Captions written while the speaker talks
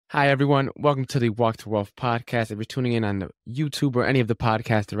Hi, everyone. Welcome to the Walk to Wealth podcast. If you're tuning in on the YouTube or any of the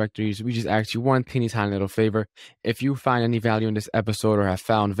podcast directories, we just ask you one teeny tiny little favor. If you find any value in this episode or have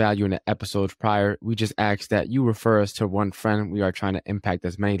found value in the episodes prior, we just ask that you refer us to one friend. We are trying to impact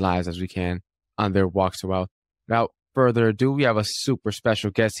as many lives as we can on their walk to wealth. Without further ado, we have a super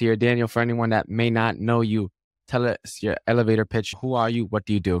special guest here. Daniel, for anyone that may not know you, tell us your elevator pitch. Who are you? What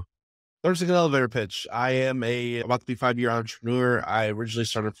do you do? 30-second elevator pitch. I am about to be 5-year entrepreneur. I originally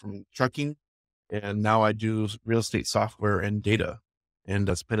started from trucking, and now I do real estate software and data. And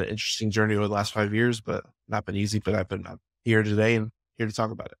that's been an interesting journey over the last 5 years, but not been easy. But I've been here today and here to talk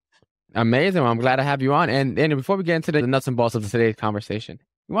about it. Amazing. Well, I'm glad to have you on. And before we get into the nuts and bolts of today's conversation,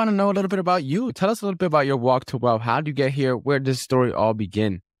 we want to know a little bit about you. Tell us a little bit about your walk to wealth. How did you get here? Where did this story all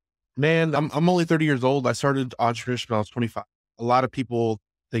begin? Man, I'm only 30 years old. I started entrepreneurship when I was 25. A lot of people,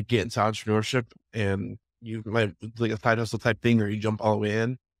 they get into entrepreneurship and you might like a side hustle type thing, or you jump all the way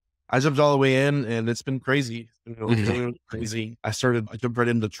in. I jumped all the way in and it's been crazy. It's been really crazy. I jumped right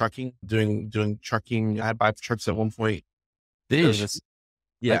into trucking, doing trucking. I had 5 trucks at one point. Yeah.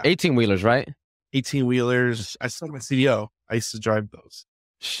 Like 18-wheelers, right? 18-wheelers. I started my CDO. I used to drive those.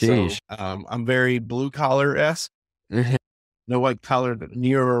 Sheesh. So, I'm very blue collar-esque. No white collar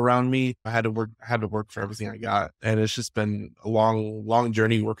near or around me. I had to work for everything I got. And it's just been a long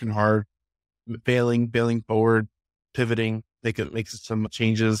journey, working hard, failing forward, pivoting, making some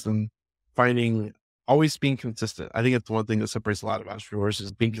changes and always being consistent. I think it's one thing that separates a lot of entrepreneurs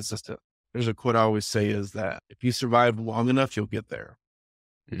is being consistent. There's a quote I always say is that if you survive long enough, you'll get there.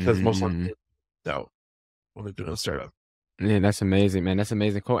 Because most likely don't when they're doing a startup. Yeah, that's amazing, man. That's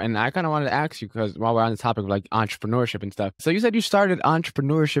amazing. Cool. And I kind of wanted to ask you, because while we're on the topic of like entrepreneurship and stuff. So you said you started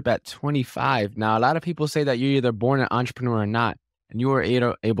entrepreneurship at 25. Now, a lot of people say that you're either born an entrepreneur or not. And you were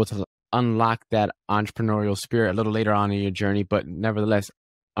able to unlock that entrepreneurial spirit a little later on in your journey, but nevertheless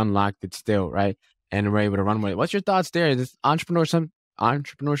unlocked it still, right? And were able to run with it. What's your thoughts there? Is this entrepreneurship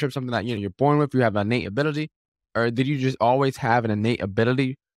something that you're born with? You have an innate ability? Or did you just always have an innate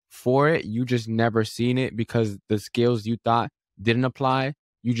ability for it? You just never seen it because the skills you thought didn't apply.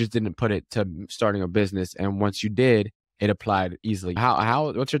 You just didn't put it to starting a business. And once you did, it applied easily.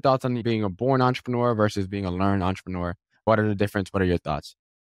 What's your thoughts on being a born entrepreneur versus being a learned entrepreneur? What are the difference? What are your thoughts?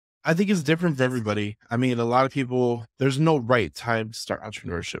 I think it's different for everybody. I mean, a lot of people, there's no right time to start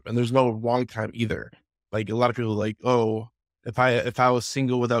entrepreneurship and there's no wrong time either. Like a lot of people are like, oh, if I was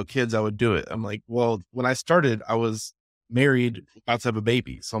single without kids, I would do it. I'm like, well, when I started, I was married, about to have a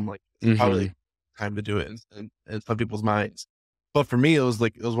baby. So I'm like, it's probably time to do it in some people's minds. But for me, it was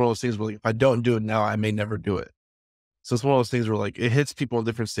one of those things where like, if I don't do it now, I may never do it. So it's one of those things where like it hits people in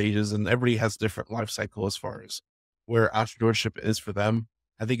different stages and everybody has different life cycle as far as where entrepreneurship is for them.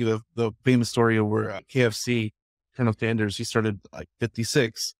 I think of the famous story of where KFC, Colonel Sanders, he started like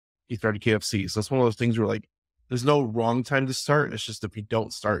 56, he started KFC. So it's one of those things where like, there's no wrong time to start. It's just if you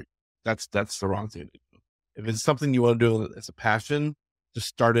don't start, that's the wrong thing to do. If it's something you want to do, it's a passion, just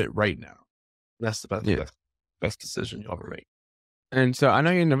start it right now. That's the best decision you'll ever make. And so I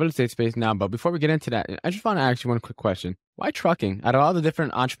know you're in the real estate space now, but before we get into that, I just want to ask you one quick question. Why trucking? Out of all the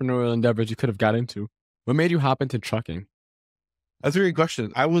different entrepreneurial endeavors you could have got into, what made you hop into trucking? That's a great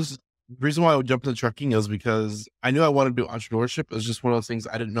question. The reason why I would jump into trucking is because I knew I wanted to do entrepreneurship. It was just one of those things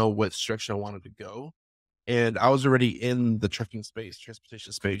I didn't know what direction I wanted to go. And I was already in the trucking space,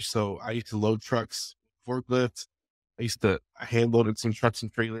 transportation space. So I used to load trucks, forklift. I hand loaded some trucks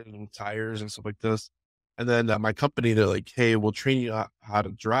and trailers and tires and stuff like this. And then my company, they're like, hey, we'll train you how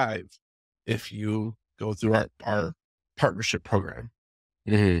to drive if you go through our partnership program.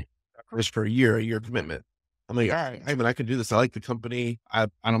 Just for a year commitment. I'm like, all right, I mean, I can do this. I like the company. I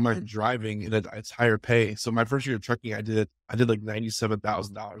don't mind driving and it's higher pay. So my first year of trucking, I did like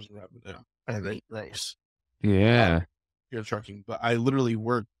 $97,000 in revenue. I think gross. Yeah. You're trucking, but I literally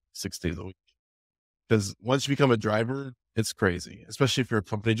work 6 days a week because once you become a driver, it's crazy. Especially if you're a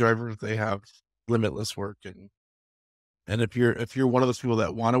company driver, they have limitless work, and if you're one of those people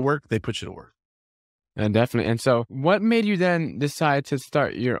that want to work, they put you to work. And definitely. And so, what made you then decide to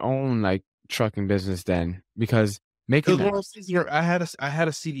start your own like trucking business then? Because making one of those things where I had a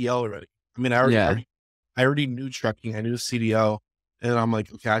CDL already. I mean, I already knew trucking. I knew CDL, and I'm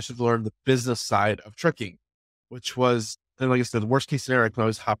like, okay, I should learn the business side of trucking. Which was, and like I said, the worst case scenario, I can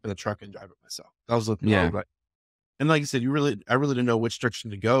always hop in the truck and drive it myself. That was right. And like I said, I really didn't know which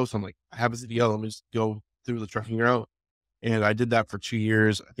direction to go. So I'm like, I have a CDL, let me just go through the trucking route. And I did that for 2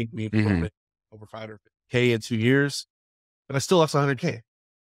 years. I think we over $500K in 2 years, but I still lost $100K.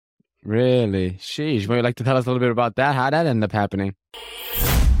 Really? Sheesh. Would you like to tell us a little bit about that? How that ended up happening?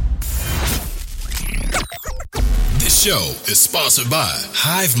 This show is sponsored by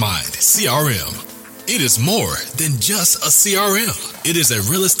HiveMind CRM. It is more than just a CRM. It is a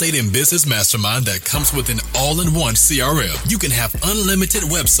real estate and business mastermind that comes with an all-in-one CRM. You can have unlimited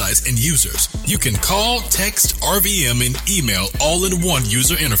websites and users. You can call, text, RVM, and email all in one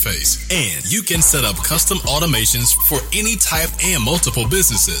user interface. And you can set up custom automations for any type and multiple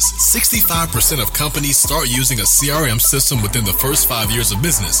businesses. 65% of companies start using a CRM system within the first 5 years of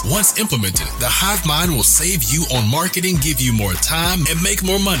business. Once implemented, the HiveMind will save you on marketing, give you more time, and make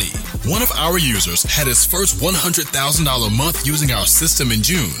more money. One of our users had his first $100,000 month using our system in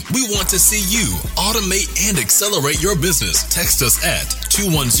June. We want to see you automate and accelerate your business. Text us at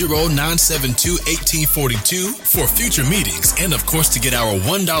 210-972-1842 for future meetings, and of course to get our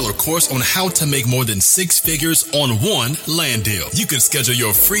 $1 course on how to make more than 6 figures on one land deal. You can schedule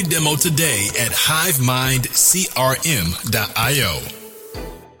your free demo today at hivemindcrm.io.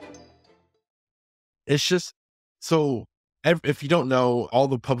 It's just, so if you don't know, all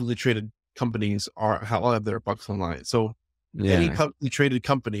the publicly traded companies all have their bucks online. So any publicly traded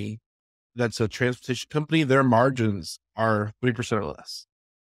company that's a transportation company, their margins are 3% or less,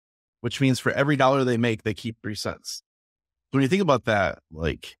 which means for every dollar they make, they keep 3 cents. So when you think about that,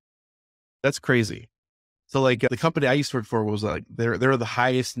 like, that's crazy. So like the company I used to work for was like, they're the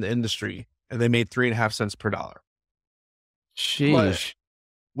highest in the industry, and they made 3.5 cents per dollar. Sheesh. But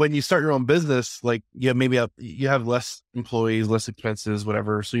when you start your own business, like you have less employees, less expenses,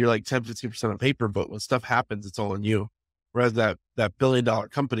 whatever. So you're like 10-15% on paper, but when stuff happens, it's all on you. Whereas that $1 billion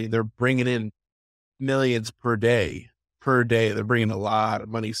company, they're bringing in millions per day. They're bringing a lot of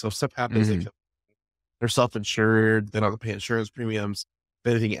money. So if stuff happens, they're self-insured. They don't have to pay insurance premiums.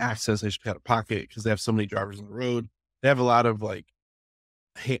 If anything accidents, they should pay out of pocket because they have so many drivers on the road. They have a lot of like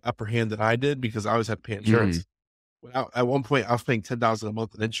upper hand than I did because I always had to pay insurance. At one point, I was paying $10,000 a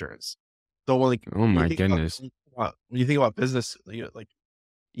month in insurance. So like, oh my goodness, when you think about business, like,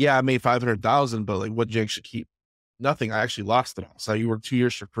 yeah, I made $500,000, but like, what did you actually keep? Nothing. I actually lost it all. So you work 2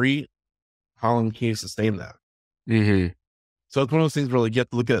 years for free. How long can you sustain that? So it's one of those things where like, you have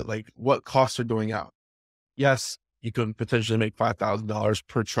to look at like what costs are going out. Yes, you could potentially make $5,000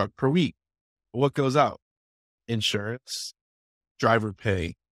 per truck per week. But what goes out? Insurance, driver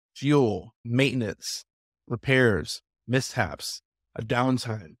pay, fuel, maintenance, repairs, mishaps, a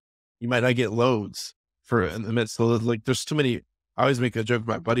downtime. You might not get loads in the midst. So like, there's too many. I always make a joke with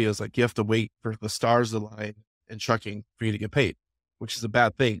my buddy. I was like, you have to wait for the stars to align in trucking for you to get paid, which is a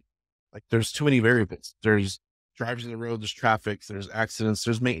bad thing. Like, there's too many variables. There's drivers on the road, there's traffic, there's accidents,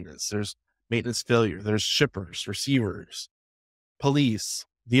 there's maintenance failure, there's shippers, receivers, police,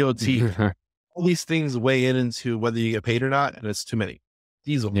 DOT. All these things weigh into whether you get paid or not, and it's too many.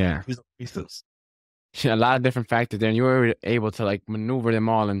 Diesel. Pieces. A lot of different factors there, and you were able to like maneuver them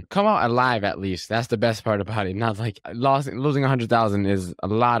all and come out alive. At least that's the best part about it. Not like losing 100,000 is a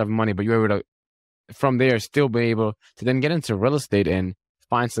lot of money, but you were able to, from there, still be able to then get into real estate and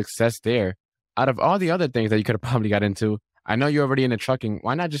find success there. Out of all the other things that you could have probably got into, I know you're already into trucking.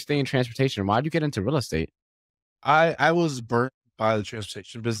 Why not just stay in transportation? Why'd you get into real estate? I was burnt by the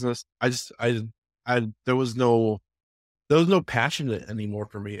transportation business. There was no passion anymore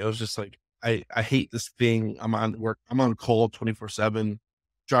for me. It was just like, I hate this thing. I'm on call 24/7.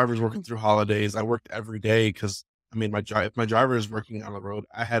 Drivers working through holidays. I worked every day because I mean, if my driver is working on the road,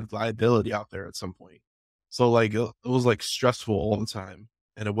 I had liability out there at some point. So like it was like stressful all the time,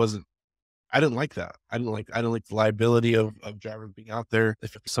 and it wasn't. I didn't like that. I didn't like the liability of drivers being out there.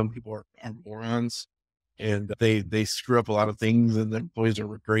 If some people are morons, and they screw up a lot of things, and their employees are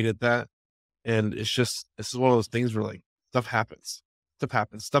great at that. And this is one of those things where like stuff happens.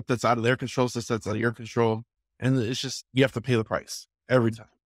 Stuff that's out of their control, stuff that's out of your control. And it's just, you have to pay the price every time.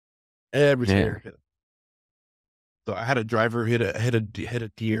 Every time. So I had a driver hit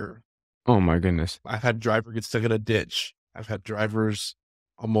a deer. Oh my goodness. I've had a driver get stuck in a ditch. I've had drivers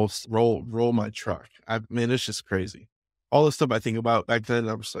almost roll my truck. It's just crazy. All the stuff I think about back then,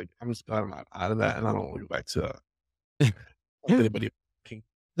 I'm just like, I'm just glad I'm not out of that, and I don't want to go back to anybody.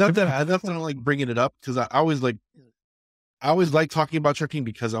 Not that I don't like bringing it up, because I always like talking about trucking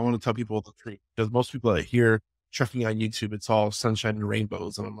because I want to tell people the truth. Because most people that hear trucking on YouTube, it's all sunshine and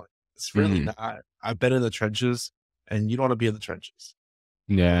rainbows. And I'm like, it's really not. I've been in the trenches, and you don't want to be in the trenches.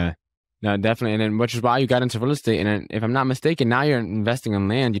 Yeah, no, definitely. And then, which is why you got into real estate. And if I'm not mistaken, now you're investing in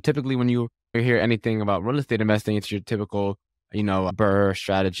land. You typically, when you hear anything about real estate investing, it's your typical, BRRRR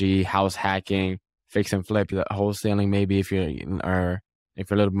strategy, house hacking, fix and flip, wholesaling, maybe if you're a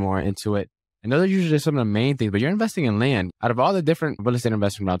little more into it. And those are usually some of the main things, but you're investing in land. Out of all the different real estate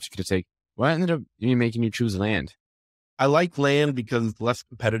investment routes you could take, what ended up making you choose land? I like land because it's less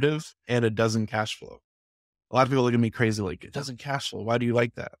competitive and it doesn't cash flow. A lot of people look at me crazy, like, it doesn't cash flow. Why do you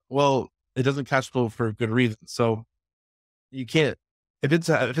like that? Well, it doesn't cash flow for a good reason. So you can't, if it's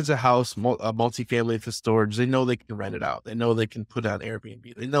a house, a multifamily, if it's storage, they know they can rent it out. They know they can put it on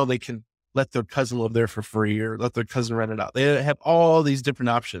Airbnb. They know they can let their cousin live there for free or let their cousin rent it out. They have all these different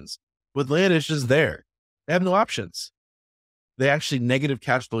options. With land, it's just there. They have no options. They actually negative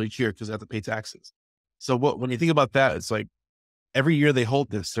cash flow each year because they have to pay taxes. So when you think about that, it's like every year they hold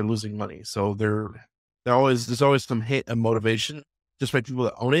this, they're losing money. So there's always some hit of motivation just by people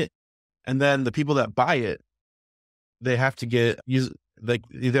that own it. And then the people that buy it, they have to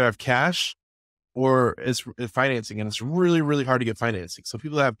either have cash or it's financing, and it's really, really hard to get financing. So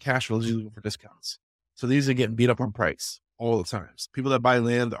people that have cash are usually looking for discounts. So these are getting beat up on price all the time. So people that buy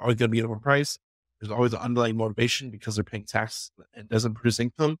land are always going to beat up on price. There's always an underlying motivation because they're paying tax and doesn't produce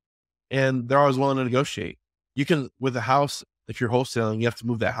income. And they're always willing to negotiate. You can, with a house, if you're wholesaling, you have to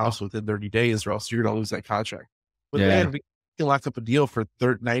move that house within 30 days or else you're going to lose that contract. With land, we can lock up a deal for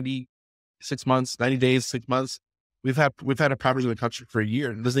 96 months, 90 days, 6 months. We've had a property in the country for a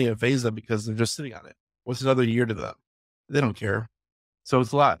year and it doesn't even phase them because they're just sitting on it. What's another year to them? They don't care. So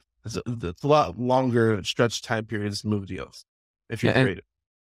it's a lot longer stretch time periods to move deals if you're creative.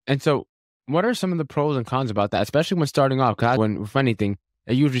 And so what are some of the pros and cons about that, especially when starting off? Because with anything,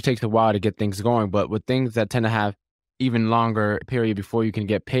 it usually takes a while to get things going, but with things that tend to have even longer period before you can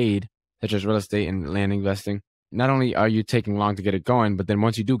get paid, such as real estate and land investing, not only are you taking long to get it going, but then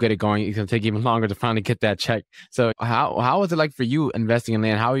once you do get it going, it's going to take even longer to finally get that check. So how was it like for you investing in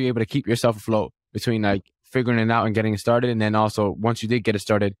land? How are you able to keep yourself afloat between like figuring it out and getting it started? And then also once you did get it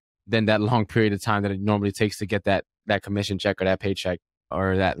started, then that long period of time that it normally takes to get that commission check or that paycheck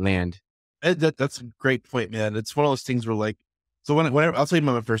or that land. That's a great point, man. It's one of those things where like, so whenever I'll tell you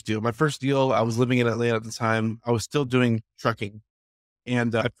about my first deal. My first deal, I was living in Atlanta at the time. I was still doing trucking.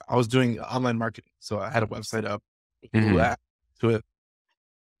 And I was doing online marketing. So I had a website up to it.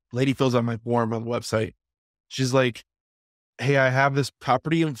 Lady fills out my form on the website. She's like, hey, I have this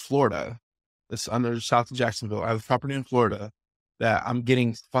property in Florida. This under south of Jacksonville. I have a property in Florida that I'm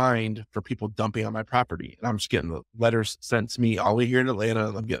getting fined for people dumping on my property. And I'm just getting the letters sent to me all the way here in Atlanta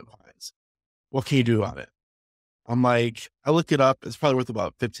and I'm getting fines. What can you do on it? I'm like, I looked it up. It's probably worth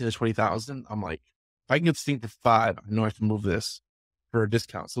about 15 to 20,000. I'm like, if I can get this thing for 5, I know I can move this for a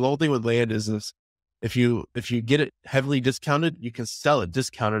discount. So the whole thing with land is this: if you get it heavily discounted, you can sell it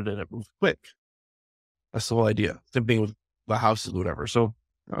discounted and it moves quick. That's the whole idea. Same thing with the houses or whatever. So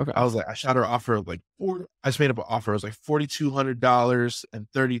I was like, I shot her offer of like I just made up an offer. It was like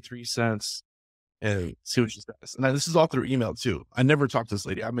 $4,200.33 and see what she says. And this is all through email too. I never talked to this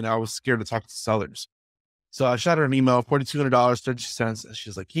lady. I mean, I was scared to talk to sellers. So I shot her an email, $4,200.30. And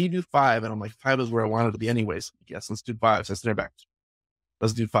she's like, can you do 5? And I'm like, 5 is where I wanted to be anyways. Yes, let's do 5. So I sent her back.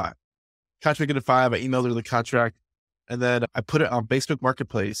 Let's do 5. Contract at 5. I emailed her the contract. And then I put it on Facebook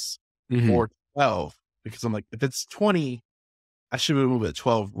Marketplace for 12 because I'm like, if it's 20, I should move it at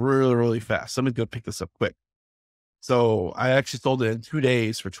 12 really, really fast. Somebody's going to pick this up quick. So I actually sold it in 2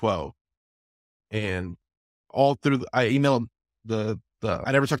 days for 12. And all through, I emailed I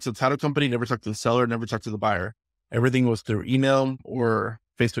never talked to the title company, never talked to the seller, never talked to the buyer. Everything was through email or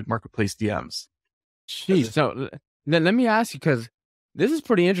Facebook Marketplace DMs. Jeez. So let me ask you, because this is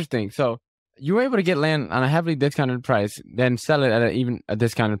pretty interesting. So you were able to get land on a heavily discounted price, then sell it at even a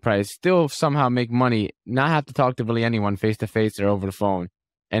discounted price, still somehow make money, not have to talk to really anyone face to face or over the phone,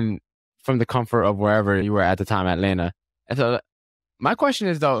 and from the comfort of wherever you were at the time, Atlanta. And so my question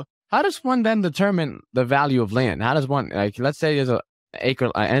is though, how does one then determine the value of land? How does one, like, let's say there's an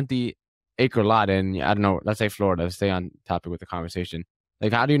empty acre lot in, I don't know, let's say Florida, stay on topic with the conversation.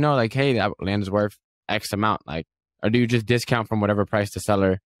 Like, how do you know, like, hey, that land is worth X amount? Like, or do you just discount from whatever price the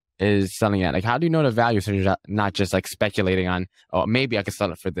seller is selling at? Like, how do you know the value so you're not just like speculating on, oh, maybe I could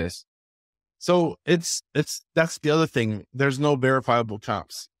sell it for this? So that's the other thing. There's no verifiable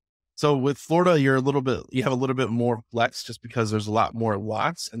comps. So with Florida, you have a little bit more flex just because there's a lot more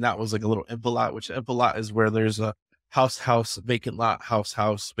lots. And that was like a little info lot, which info lot is where there's a house, vacant lot,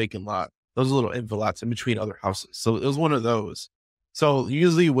 house, vacant lot. Those are little info lots in between other houses. So it was one of those. So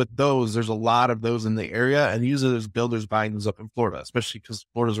usually with those, there's a lot of those in the area. And usually there's builders buying those up in Florida, especially because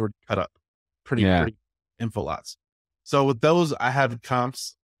Florida's already cut up pretty info lots. So with those, I have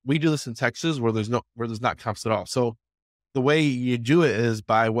comps. We do this in Texas where there's not comps at all. So the way you do it is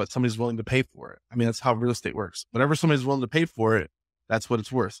by what somebody's willing to pay for it. I mean, that's how real estate works. Whatever somebody's willing to pay for it, that's what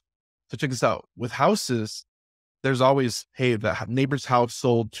it's worth. So check this out. With houses, there's always, hey, the neighbor's house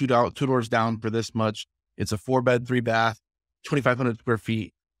sold two doors down for this much. It's a 4-bed, 3-bath, 2,500 square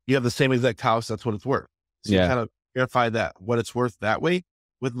feet. You have the same exact house. That's what it's worth. So you kind of verify that what it's worth that way.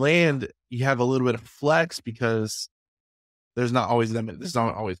 With land, you have a little bit of flex because there's not always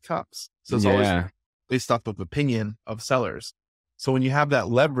comps. So it's always Yeah. based off of opinion of sellers. So when you have that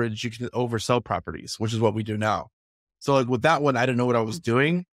leverage, you can oversell properties, which is what we do now. So like with that one, I didn't know what I was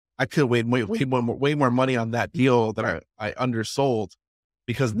doing. I could have way more money on that deal that I undersold,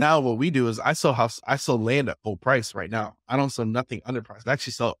 because now what we do is I sell land at full price right now. I don't sell nothing underpriced. I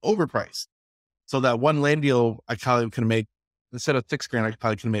actually sell overpriced. So that one land deal, I probably could make, instead of $6,000, I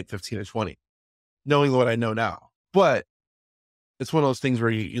probably could have made 15 or 20, knowing what I know now. But it's one of those things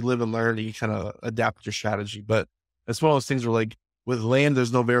where you live and learn and you kind of adapt your strategy. But it's one of those things where like with land,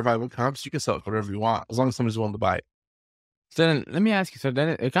 there's no verifiable comps. You can sell it for whatever you want, as long as somebody's willing to buy it. So then let me ask you, so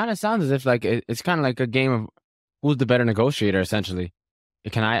then it kind of sounds as if like it's kind of like a game of who's the better negotiator, essentially.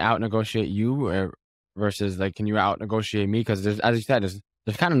 Can I out negotiate you, or versus like, can you out negotiate me? Because there's, as you said,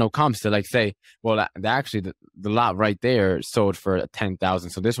 there's kind of no comps to like say, well, actually the lot right there sold for 10,000.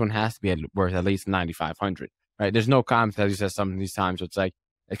 So this one has to be worth at least 9,500, right? There's no comps, as you said, some of these times. So it's like,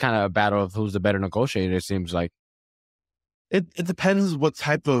 it's kind of a battle of who's the better negotiator, it seems like. It depends what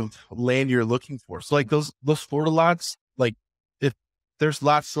type of land you're looking for. So like those Florida lots, like if there's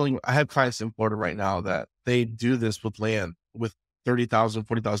lots selling, I have clients in Florida right now that they do this with land with $30,000,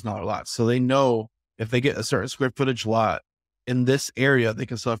 $40,000 lots. So they know if they get a certain square footage lot in this area, they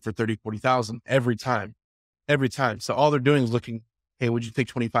can sell it for 30, 40,000 every time. So all they're doing is looking, hey, would you take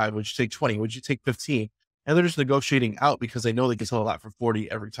 25? Would you take 20? Would you take 15? And they're just negotiating out because they know they can sell a lot for 40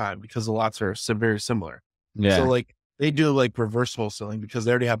 every time because the lots are very similar. Yeah. So like they do like reverse wholesaling because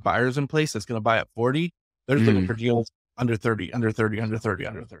they already have buyers in place that's going to buy at 40. They're just looking for deals under 30, under 30, under 30,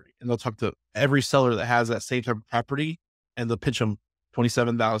 under 30. And they'll talk to every seller that has that same type of property and they'll pitch them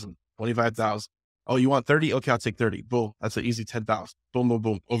 27,000, 25,000. Oh, you want 30? Okay, I'll take 30. Boom. That's an easy 10,000. Boom, boom,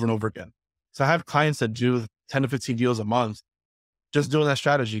 boom, over and over again. So I have clients that do 10 to 15 deals a month just doing that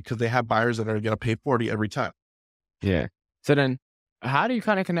strategy because they have buyers that are going to pay 40 every time. Yeah. So then how do you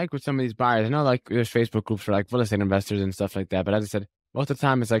kind of connect with some of these buyers? I know like there's Facebook groups for like real estate investors and stuff like that. But as I said, most of the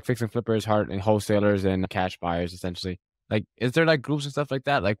time it's like fix and flippers, and wholesalers and cash buyers, essentially. Like, is there like groups and stuff like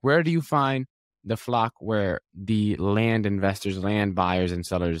that? Like, where do you find the flock where the land investors, land buyers and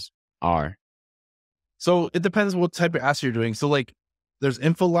sellers are? So it depends what type of asset you're doing. So like there's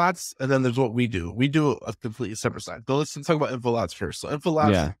info lots and then there's what we do. We do a completely separate side. So let's talk about info lots first. So info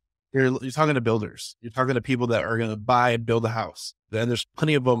lots, you're talking to builders. You're talking to people that are going to buy and build a house. And there's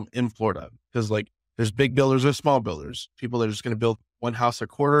plenty of them in Florida because like there's big builders, there's small builders, people that are just going to build one house a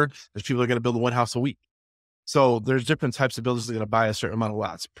quarter. There's people that are going to build one house a week. So there's different types of builders that are going to buy a certain amount of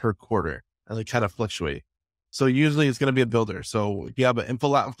lots per quarter and they kind of fluctuate. So usually it's going to be a builder. So if you have an info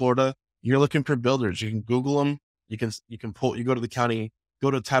lot in Florida, you're looking for builders. You can Google them. You can pull, you go to the county,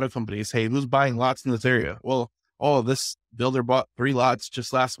 go to title companies. Hey, who's buying lots in this area? Well, this builder bought 3 lots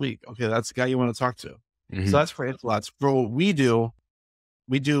just last week. Okay. That's the guy you want to talk to. So that's for info lots. For what we do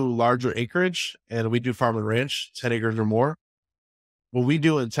larger acreage and we do farm and ranch, 10 acres or more. What we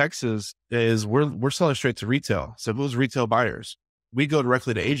do in Texas is we're selling straight to retail. So if it was retail buyers, we go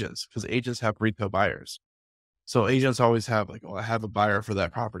directly to agents because agents have retail buyers. So agents always have like, oh, I have a buyer for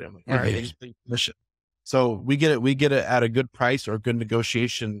that property. I'm like, all right, agents pay commission. So we get it at a good price or good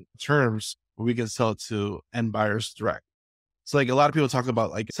negotiation terms where we can sell it to end buyers direct. So like a lot of people talk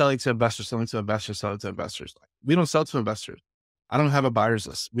about like selling to investors. Like, we don't sell to investors. I don't have a buyer's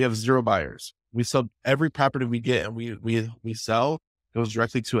list. We have 0 buyers. We sell every property we get and we sell goes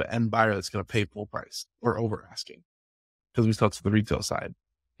directly to an end buyer that's going to pay full price or over asking because we sell to the retail side.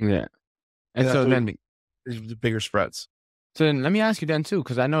 Yeah. And so then there's the bigger spreads. So then let me ask you then too,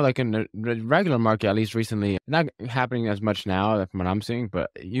 because I know like in the regular market, at least recently, not happening as much now from what I'm seeing, but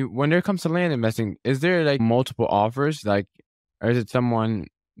when there comes to land investing, is there like multiple offers? Like, or is it someone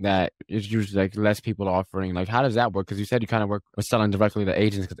that is usually like less people offering? Like, how does that work? Because you said you kind of work with selling directly to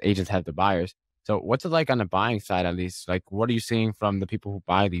agents because agents have the buyers. So what's it like on the buying side, at least? Like, what are you seeing from the people who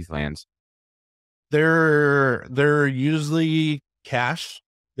buy these lands? They're usually cash.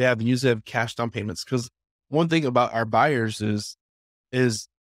 They usually have cash down payments because one thing about our buyers is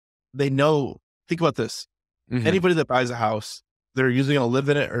they know, think about this. Anybody that buys a house, they're usually going to live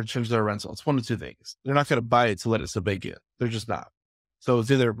in it or change their rental. It's one of 2 things. They're not going to buy it to let it sit vacant. They're just not. So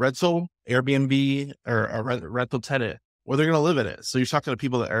it's either rental, Airbnb, or a rental tenant, or they're going to live in it. So you're talking to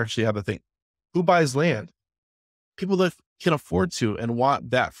people that actually have a thing. Who buys land? People that can afford to and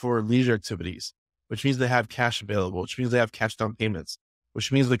want that for leisure activities, which means they have cash available, which means they have cash down payments,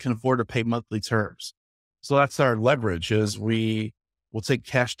 which means they can afford to pay monthly terms. So that's our leverage is we will take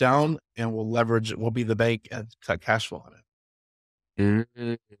cash down and we'll be the bank and cut cash flow on it.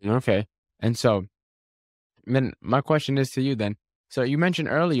 Okay. And so then my question is to you then, So you mentioned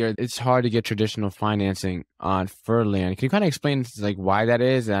earlier it's hard to get traditional financing on for land. Can you kind of explain like why that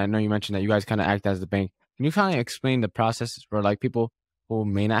is? And I know you mentioned that you guys kind of act as the bank. Can you kind of explain the process for like people who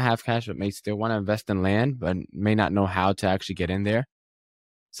may not have cash but may still want to invest in land but may not know how to actually get in there?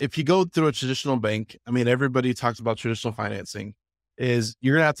 If you go through a traditional bank, I mean, everybody talks about traditional financing, is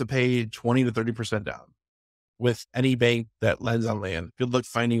you're going to have to pay 20 to 30% down with any bank that lends on land. Good luck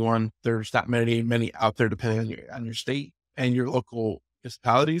finding one. There's not many out there depending on your state and your local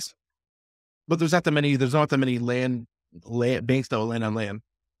municipalities. But there's not that many land banks that will lend on land.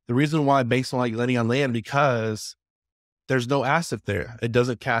 The reason why banks don't like lending on land because there's no asset there. It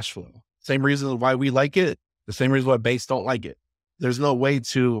doesn't cash flow. Same reason why we like it. The same reason why banks don't like it. There's no way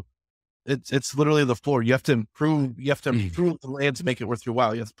to. It's literally the floor. You have to improve the land to make it worth your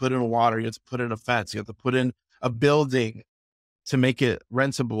while. You have to put in water. You have to put in a fence. You have to put in a building to make it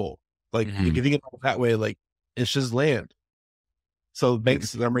rentable. Like if you think about it that way, like it's just land. So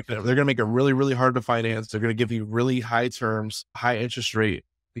banks, they're going to make it really, really hard to finance. They're going to give you really high terms, high interest rate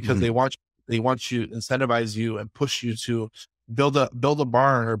because they want you, incentivize you and push you to build a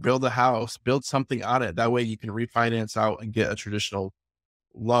barn or build a house, build something on it. That way you can refinance out and get a traditional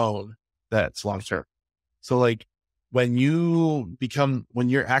loan that's long term. So like when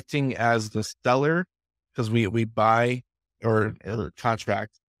you're acting as the seller, because we buy or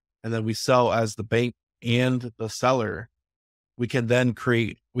contract and then we sell as the bank and the seller, we can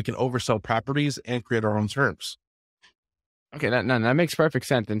oversell properties and create our own terms. Okay, that makes perfect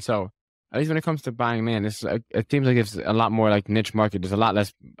sense. And so, at least when it comes to buying land, it seems like it's a lot more like niche market. There's a lot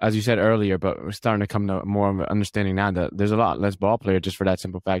less, as you said earlier, but we're starting to come to more of an understanding now that there's a lot less ball players just for that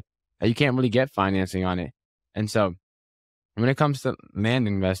simple fact that you can't really get financing on it. And so, when it comes to land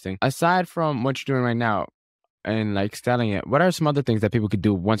investing, aside from what you're doing right now and like selling it, what are some other things that people could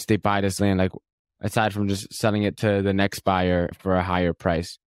do once they buy this land? Like aside from just selling it to the next buyer for a higher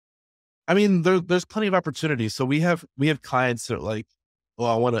price? I mean, there's plenty of opportunities. So we have clients that are like,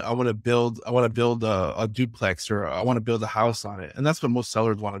 well, I want to build a duplex or I want to build a house on it. And that's what most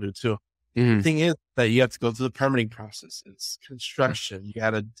sellers want to do too. The thing is that you have to go through the permitting process. It's construction. You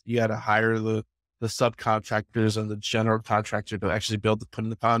gotta hire the subcontractors and the general contractor to actually put in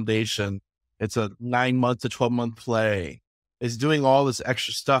the foundation. It's a 9-month to 12-month play. It's doing all this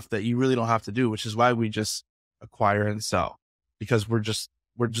extra stuff that you really don't have to do, which is why we just acquire and sell, because we're just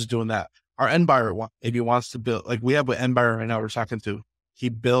doing that. Our end buyer maybe wants to build, like we have an end buyer right now we're talking to.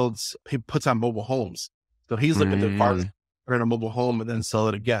 He puts on mobile homes. So he's looking to rent a mobile home and then sell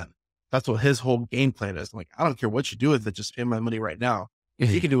it again. That's what his whole game plan is. I'm like, I don't care what you do with it, just pay my money right now.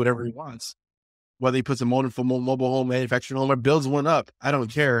 He can do whatever he wants. Whether he puts a mobile home, manufactured home, or builds one up, I don't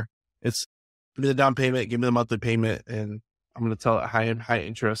care. It's give me the down payment, give me the monthly payment, and I'm going to tell it high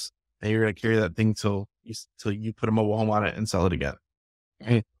interest, and you're going to carry that thing till you put a mobile home on it and sell it again.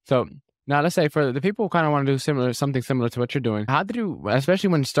 Okay. So now let's say for the people who kind of want to do something similar to what you're doing, how did you, especially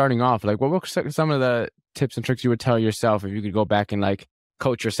when starting off, like what were some of the tips and tricks you would tell yourself if you could go back and like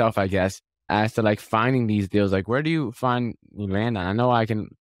coach yourself, I guess, as to like finding these deals? Like where do you find land on? I know I can,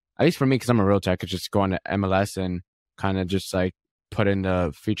 at least for me, because I'm a realtor, I could just go on to MLS and kind of just like put in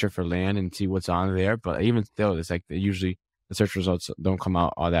the feature for land and see what's on there. But even still, it's like usually the search results don't come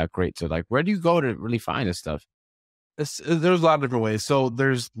out all that great. So like, where do you go to really find this stuff? There's a lot of different ways. So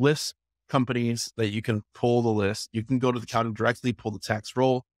there's list companies that you can pull the list. You can go to the county directly, pull the tax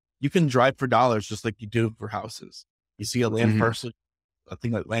roll. You can drive for dollars just like you do for houses. You see a land parcel, a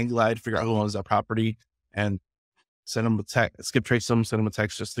thing like Land Glide, figure out who owns that property and send them a text, skip trace them, send them a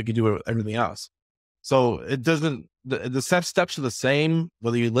text just like you do with everything else. So it doesn't, the steps are the same,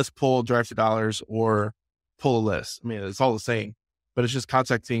 whether you list pull, drive for dollars, or pull a list. I mean, it's all the same, but it's just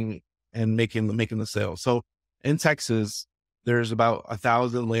contacting and making the sale. So in Texas, there's about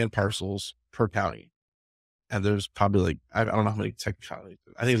 1,000 land parcels per county. And there's probably like, I don't know how many Texas counties.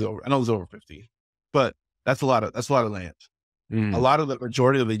 I know there's over 50, but that's a lot of land. A lot of the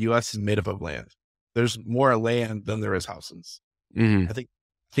majority of the U.S. is made up of land. There's more land than there is houses. I think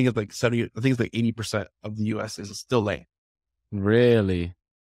it's like 80% of the U.S. is still land. Really?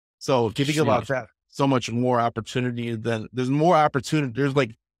 So if you think about that, so much more opportunity there's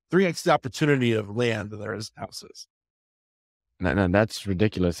like 3x the opportunity of land than there is houses. No, that's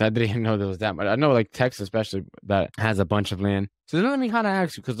ridiculous. I didn't even know there was that much. I know like Texas, especially, that has a bunch of land. So let me kind of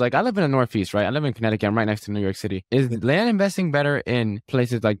ask you, because like I live in the Northeast, right? I live in Connecticut. I'm right next to New York City. Is land investing better in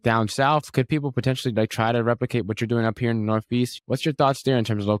places like down south? Could people potentially like try to replicate what you're doing up here in the Northeast? What's your thoughts there in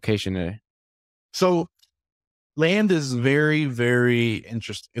terms of location there? So land is very, very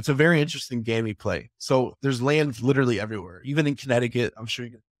interesting. It's a very interesting game we play. So there's land literally everywhere. Even in Connecticut, I'm sure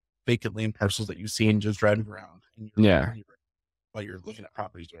you get vacant land parcels that you've seen just driving around. while you're looking at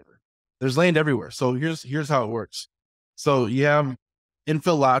properties or whatever. There's land everywhere. So here's how it works. So you have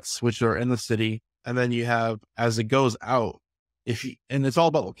infill lots, which are in the city, and then you have, as it goes out, and it's all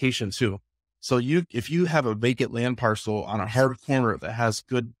about location too. So if you have a vacant land parcel on a hard corner that has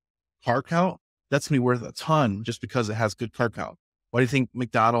good car count, that's gonna be worth a ton just because it has good car count. Why do you think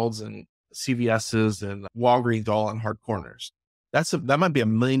McDonald's and CVS's and Walgreens all on hard corners? That might be $1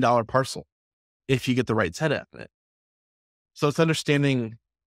 million parcel if you get the right tenant on it. So it's understanding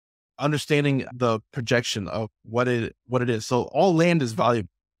the projection of what it is. So all land is valuable,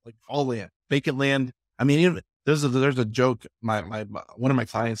 like all land, vacant land. I mean, even, there's a joke one of my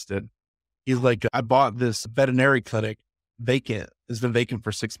clients did. He's like, I bought this veterinary clinic vacant. It's been vacant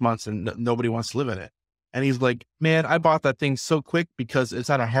for 6 months and nobody wants to live in it. And he's like, man, I bought that thing so quick because it's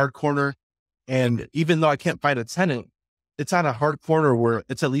on a hard corner. And even though I can't find a tenant, it's on a hard corner where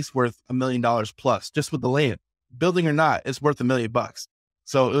it's at least worth $1 million plus just with the land. Building or not, it's worth $1 million.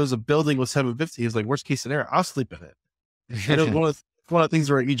 So it was a building with 750. He's like, worst case scenario, I'll sleep in it. And it was one of the things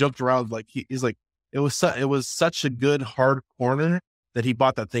where he joked around, like he's like, it was such a good hard corner that he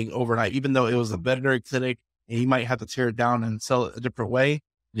bought that thing overnight, even though it was a veterinary clinic and he might have to tear it down and sell it a different way.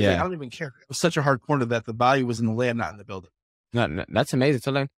 Yeah. Like, I don't even care. It was such a hard corner that the value was in the land, not in the building. No, that's amazing.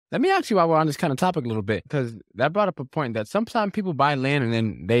 So then, let me ask you while we're on this kind of topic a little bit, because that brought up a point that sometimes people buy land and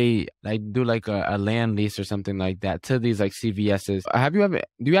then they like do like a land lease or something like that to these like CVS's.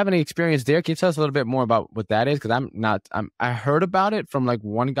 Do you have any experience there? Can you tell us a little bit more about what that is? Because I heard about it from like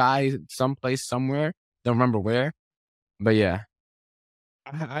one guy someplace somewhere. Don't remember where, but yeah.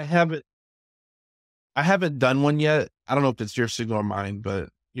 I haven't done one yet. I don't know if it's your signal or mine, but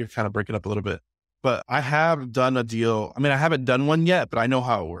you're kind of breaking up a little bit. But I have done a deal. I mean, I haven't done one yet, but I know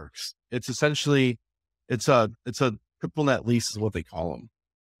how it works. It's essentially, it's a triple net lease is what they call them.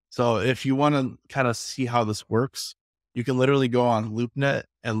 So if you want to kind of see how this works, you can literally go on LoopNet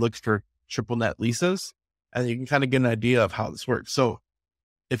and look for triple net leases, and you can kind of get an idea of how this works. So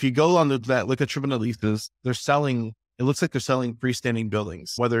if you go on LoopNet, look at triple net leases, it looks like they're selling freestanding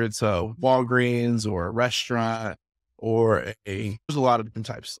buildings, whether it's a Walgreens or a restaurant or there's a lot of different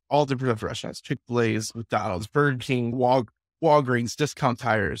types, all different types of restaurants, Chick-fil-A's, McDonald's, Burger King, Walgreens, Discount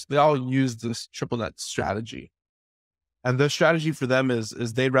Tires. They all use this triple net strategy. And the strategy for them is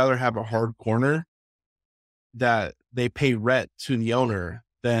they'd rather have a hard corner that they pay rent to the owner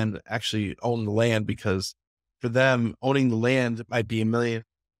than actually own the land, because for them, owning the land might be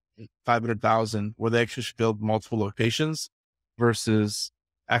 $1,500,000 where they actually should build multiple locations versus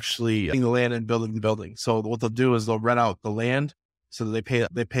actually owning the land and building the building. So what they'll do is they'll rent out the land. So they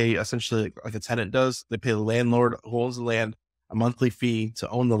pay essentially like a tenant does. They pay the landlord who owns the land a monthly fee to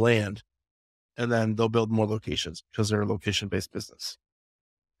own the land. And then they'll build more locations because they're a location-based business.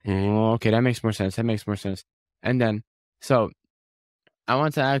 Oh, okay, that makes more sense. And then, so I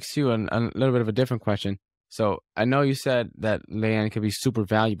want to ask you a little bit of a different question. So I know you said that land can be super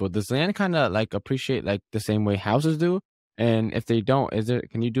valuable. Does land kind of like appreciate like the same way houses do? And if they don't,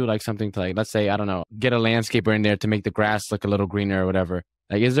 can you do like something to like, let's say, I don't know, get a landscaper in there to make the grass look a little greener or whatever?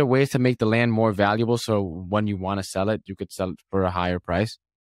 Like, is there ways to make the land more valuable so when you want to sell it, you could sell it for a higher price?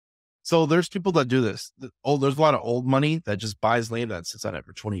 So there's people that do this. There's a lot of old money that just buys land that sits on it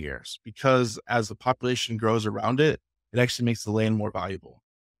for 20 years because as the population grows around it, it actually makes the land more valuable.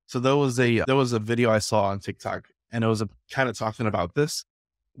 So there was a video I saw on TikTok, and it was kind of talking about this,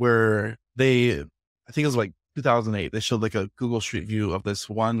 where I think it was like 2008. They showed like a Google Street View of this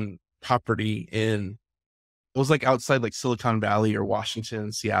one property it was like outside like Silicon Valley or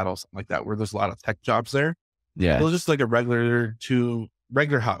Washington, Seattle, something like that, where there's a lot of tech jobs there. Yeah. It was just like a regular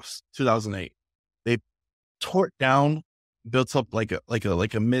house, 2008. They tore it down, built up like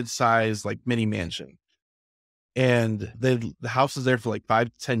a mid-size, like mini mansion. And the house was there for like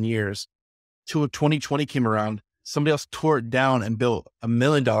 5 to 10 years. 2020 came around. Somebody else tore it down and built $1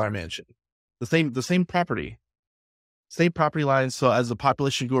 million mansion. The same property line. So as the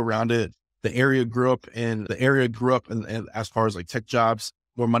population grew around it, the area grew up and as far as like tech jobs,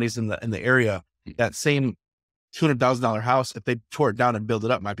 more money's in the area. That same $200,000 house, if they tore it down and built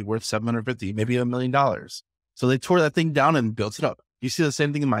it up, might be worth $750,000, maybe $1 million. So they tore that thing down and built it up. You see the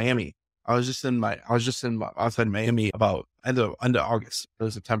same thing in Miami. I was just outside Miami about end of August, early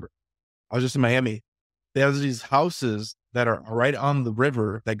September. I was just in Miami. They have these houses that are right on the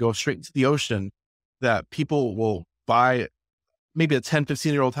river that go straight into the ocean that people will buy, maybe a 10,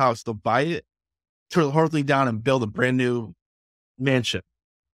 15-year-old house. They'll buy it, tear the whole thing down and build a brand new mansion.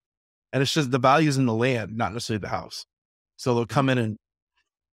 And it's just the value's in the land, not necessarily the house. So they'll come in and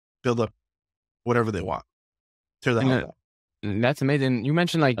build up whatever they want. Tear the house down. That's amazing. You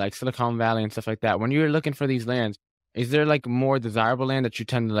mentioned like Silicon Valley and stuff like that. When you're looking for these lands, is there like more desirable land that you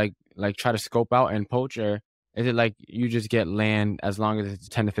tend to like try to scope out and poach, or is it like you just get land as long as it's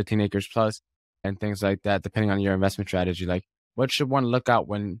 10 to 15 acres plus and things like that, depending on your investment strategy? Like, what should one look out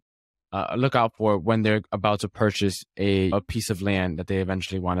for when they're about to purchase a piece of land that they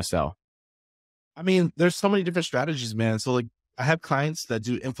eventually want to sell? I mean, there's so many different strategies, man. So like I have clients that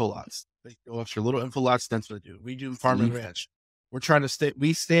do info lots. They go after little info lots. That's what they do. We do farm and ranch. We're trying to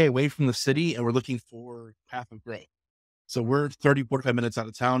we stay away from the city and we're looking for path of growth. So we're 30, 45 minutes out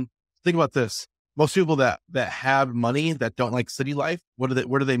of town. Think about this. Most people that have money that don't like city life, where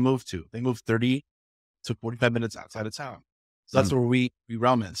do they move to? They move 30 to 45 minutes outside of town. So that's where we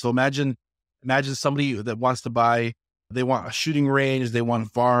realm in. So imagine somebody that wants to buy, they want a shooting range, they want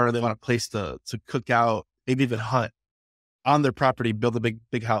a bar, they want a place to cook out, maybe even hunt on their property, build a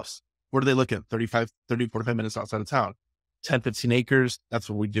big house. Where do they look at? 30, 45 minutes outside of town, 10, 15 acres. That's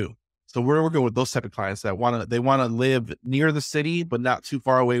what we do. So we're working with those type of clients that want to live near the city, but not too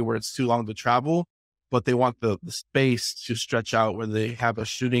far away where it's too long to travel, but they want the space to stretch out, where they have a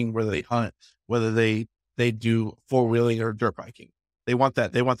shooting, where they hunt, whether they do 4-wheeling or dirt biking. They want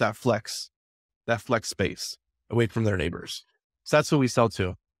that flex space away from their neighbors. So that's what we sell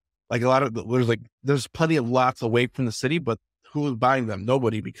to. Like there's plenty of lots away from the city, but who is buying them?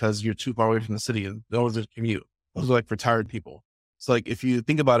 Nobody, because you're too far away from the city and those are commute. Those are like retired people. So like, if you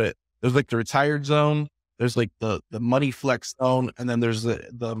think about it, there's like the retired zone, there's like the money flex zone, and then there's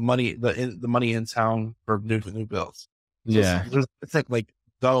the money in town for new builds. So Yeah. it's like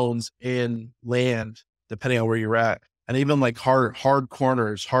zones in land, depending on where you're at. And even like hard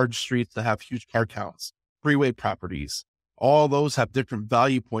corners, hard streets that have huge car counts, freeway properties, all those have different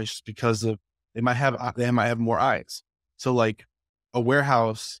value points because they might have more eyes. So like a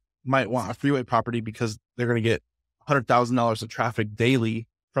warehouse might want a freeway property because they're going to get $100,000 of traffic daily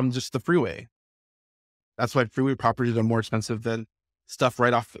from just the freeway. That's why freeway properties are more expensive than stuff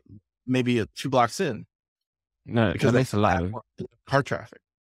right off maybe 2 blocks in. No, because that makes a lot of car traffic.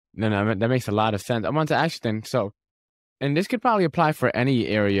 No, that makes a lot of sense. I want to ask you then, so, and this could probably apply for any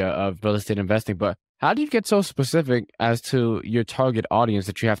area of real estate investing, but how do you get so specific as to your target audience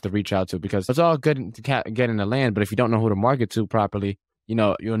that you have to reach out to? Because it's all good to get in the land, but if you don't know who to market to properly,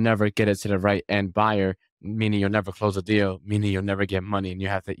 you'll never get it to the right end buyer, meaning you'll never close a deal, meaning you'll never get money, and you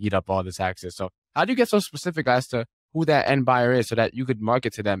have to eat up all this access. So how do you get so specific as to who that end buyer is so that you could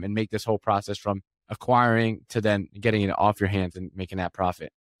market to them and make this whole process from acquiring to then getting it off your hands and making that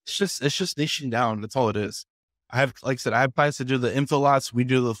profit? It's just niching down. That's all it is. Like I said, I have clients that do the info lots. We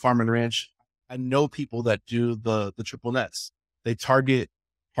do the farm and ranch. I know people that do the triple nets. They target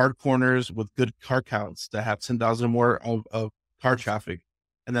hard corners with good car counts that have 10,000 or more of car traffic.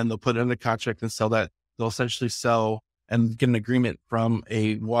 And then they'll put it under contract and sell that. They'll essentially sell and get an agreement from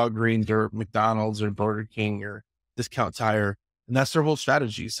a Walgreens or McDonald's or Burger King or Discount Tire. And that's their whole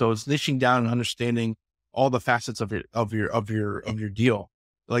strategy. So it's niching down and understanding all the facets of your deal.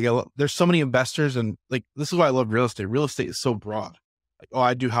 Like there's so many investors, and like, this is why I love real estate. Real estate is so broad. Like, oh,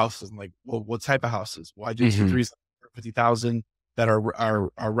 I do houses. I'm like, well, what type of houses? Well, I do 350,000 that are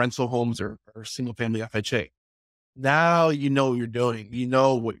rental homes or single family FHA. Now you know what you're doing. You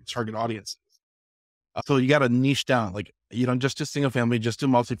know what your target audience is. So you got to niche down. Like, you don't just do single family, just do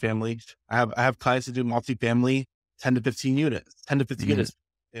multifamily. I have clients that do multifamily, 10 to 15 units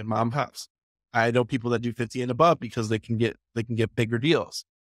in mom's house. I know people that do 50 and above because they can get bigger deals.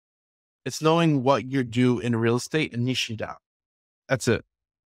 It's knowing what you do in real estate and niching down. That's it.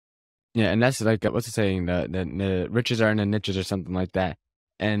 Yeah, and that's like, what's the saying? The riches are in the niches or something like that.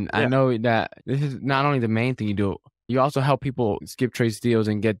 And I know that this is not only the main thing you do, you also help people skip trace deals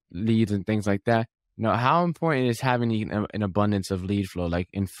and get leads and things like that. How important is having an abundance of lead flow, like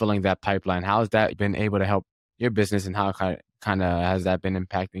in filling that pipeline? How has that been able to help your business, and how kind of has that been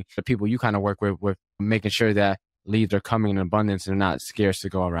impacting the people you kind of work with making sure that leads are coming in abundance and not scarce to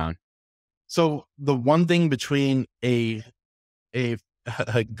go around? So the one thing between a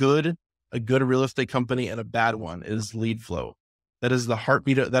good real estate company and a bad one is lead flow. That is the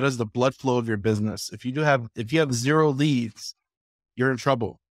heartbeat. That is the blood flow of your business. If you have 0 leads, you're in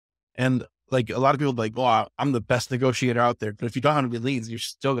trouble. And like, a lot of people are like, oh, I'm the best negotiator out there. But if you don't have any leads, you're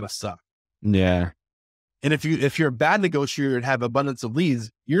still going to suck. Yeah. And if you're a bad negotiator and have abundance of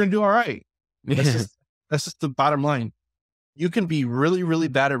leads, you're going to do all right. That's just the bottom line. You can be really, really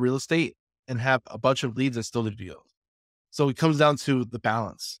bad at real estate and have a bunch of leads and still do deals. So it comes down to the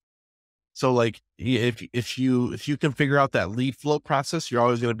balance. So like, if you can figure out that lead flow process, you're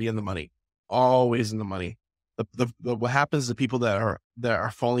always going to be in the money, always in the money. What happens to people that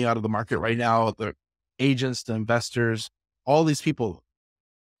are falling out of the market right now, the agents, the investors, all these people,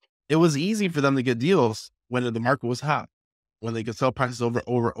 it was easy for them to get deals when the market was hot, when they could sell prices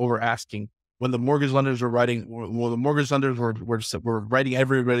over asking, when the mortgage lenders were were writing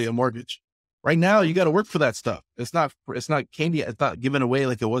everybody a mortgage. Right now, you got to work for that stuff. It's not candy. It's not given away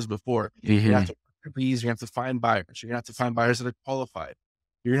like it was before. Mm-hmm. You have to work for these. You have to find buyers. You're gonna have to find buyers that are qualified.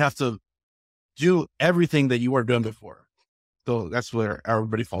 You're gonna have to do everything that you weren't doing before. So that's where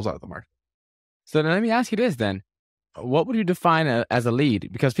everybody falls out of the market. So then let me ask you this then. What would you define as a lead?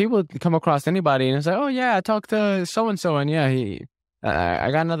 Because people come across anybody and it's like, oh yeah, I talked to so-and-so and yeah,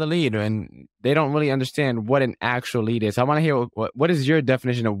 I got another lead, and they don't really understand what an actual lead is. I want to hear what is your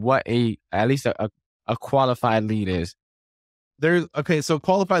definition of what at least a qualified lead is. So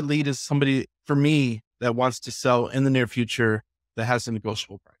qualified lead is somebody, for me, that wants to sell in the near future that has a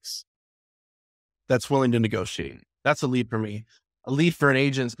negotiable price, that's willing to negotiate. That's a lead for me. A lead for an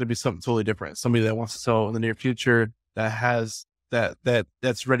agent is going to be something totally different. Somebody that wants to sell in the near future that has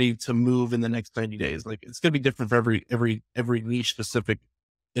that's ready to move in the next 90 days. Like, it's going to be different for every niche specific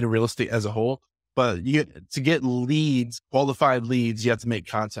in real estate as a whole. But to get leads, qualified leads, you have to make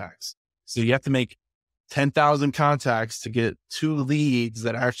contacts. So you have to make 10,000 contacts to get 2 leads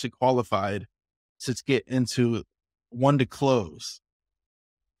that are actually qualified to get into one to close.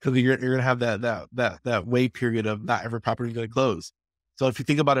 Because you're going to have that wait period of not every property is going to close. So if you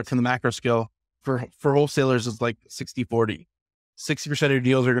think about it from the macro scale, for wholesalers, it's like 60-40. 60% of your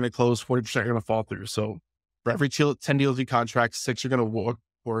deals are going to close, 40% are going to fall through. So for every 10 deals you contract, 6 are going to work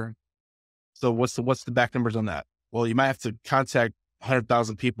for. So what's the back numbers on that? Well, you might have to contact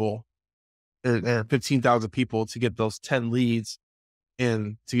 100,000 people or 15,000 people to get those 10 leads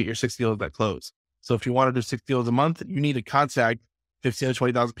and to get your 6 deals that close. So if you want to do 6 deals a month, you need to contact 15,000 to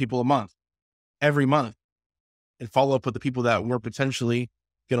 20,000 people a month, every month, and follow up with the people that were potentially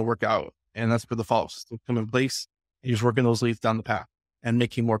going to work out. And that's where the follow-ups come in place. You're just working those leads down the path and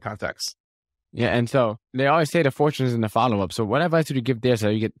making more contacts. Yeah, and so they always say the fortune is in the follow-up. So what advice would you give there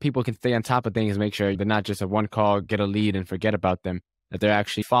so people can stay on top of things, make sure they're not just a one call, get a lead and forget about them, that they're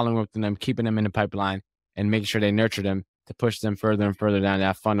actually following up with them, keeping them in the pipeline, and making sure they nurture them to push them further and further down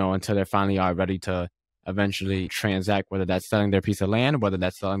that funnel until they finally are ready to eventually transact, whether that's selling their piece of land, whether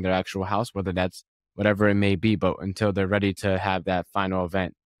that's selling their actual house, whether that's whatever it may be, but until they're ready to have that final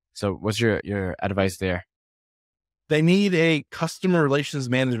event. So what's your advice there? They need a customer relations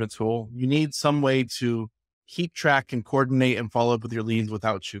management tool. You need some way to keep track and coordinate and follow up with your leads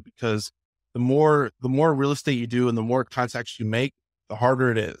without you, because the more real estate you do and the more contacts you make, the harder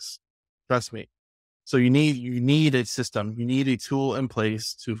it is. Trust me. So you need a system. You need a tool in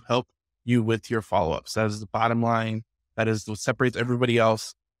place to help you with your follow-ups. That is the bottom line. That is what separates everybody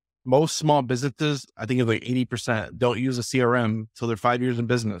else. Most small businesses, I think it's like 80%, don't use a CRM till they're 5 years in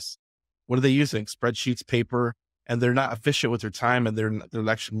business. What are they using? Spreadsheets, paper, and they're not efficient with their time, and they're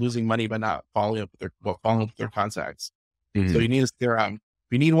actually losing money by not following up with their contacts. Mm-hmm. So you need a CRM.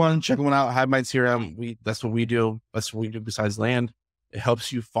 If you need one, check one out. HiveMind CRM. That's what we do. That's what we do besides land. It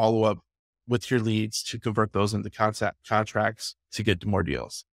helps you follow up with your leads to convert those into contracts to get more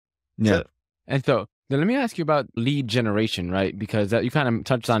deals. Yeah. And so then let me ask you about lead generation, right? Because you kind of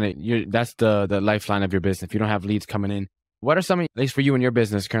touched on it. That's the lifeline of your business. If you don't have leads coming in, what are some, at least for you and your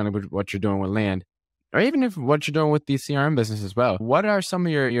business currently, with what you're doing with land, or even if what you're doing with the CRM business as well, what are some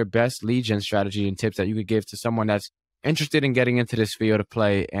of your best lead gen strategy and tips that you could give to someone that's interested in getting into this field of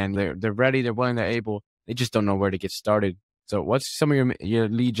play, and they're ready, they're willing, they're able, they just don't know where to get started? So what's some of your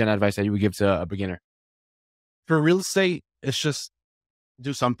lead gen advice that you would give to a beginner? For real estate, it's just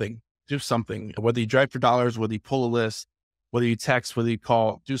do something. Do something. Whether you drive for dollars, whether you pull a list, whether you text, whether you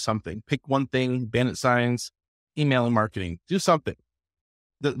call, do something. Pick one thing: bandit signs, email and marketing. Do something.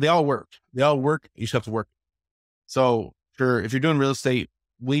 They all work. They all work. You just have to work. So if you're doing real estate,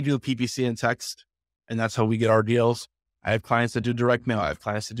 we do PPC and text, and that's how we get our deals. I have clients that do direct mail. I have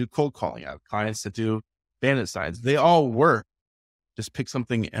clients that do cold calling. I have clients that do bandit signs. They all work. Just pick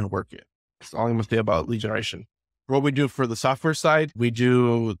something and work it. That's all I'm going to say about lead generation. What we do for the software side, we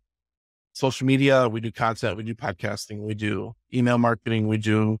do social media, we do content, we do podcasting, we do email marketing, we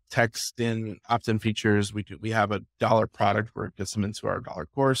do text in opt-in features. We have a $1 product where it gets them into our $1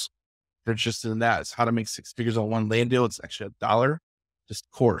 course. If you're interested in that, it's how to make 6 figures on one land deal. It's actually $1,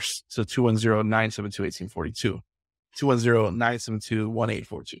 just course. So 210-972-1842,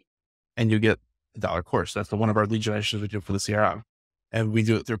 210-972-1842. And you get the $1 course. That's one of our lead generations we do for the CRM. And we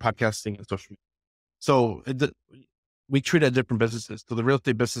do it through podcasting and social media. So we treat it as different businesses. So the real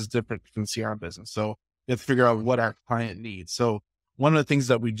estate business is different from the CRM business. So you have to figure out what our client needs. So one of the things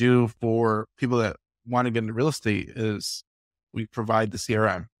that we do for people that want to get into real estate is we provide the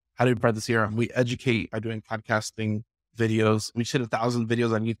CRM. How do we provide the CRM? We educate by doing podcasting videos. We should 1,000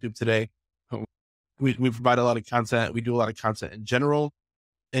 videos on YouTube today. we provide a lot of content. We do a lot of content in general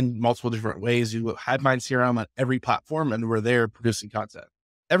in multiple different ways. You have Mind CRM on every platform, and we're there producing content,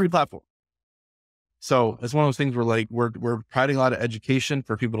 every platform. So it's one of those things where like, we're providing a lot of education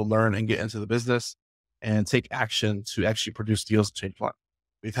for people to learn and get into the business and take action to actually produce deals and change lives.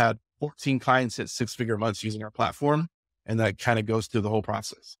 We've had 14 clients hit 6-figure months using our platform. And that kind of goes through the whole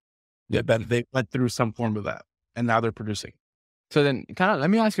process. Yeah, they went through some form of that, and now they're producing. So then let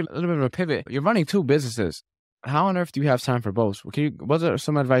me ask you a little bit of a pivot. You're running 2 businesses. How on earth do you have time for both? Was there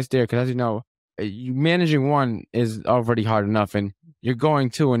some advice there? Because as you know, you managing one is already hard enough, and you're going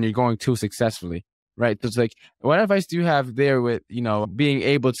 2 and you're going 2 successfully, right? So it's like, what advice do you have there with, being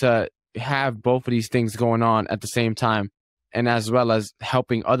able to have both of these things going on at the same time, and as well as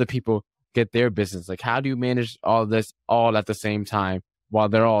helping other people get their business? Like, how do you manage all this all at the same time while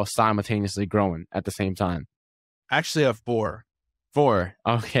they're all simultaneously growing at the same time? I actually have 4. 4.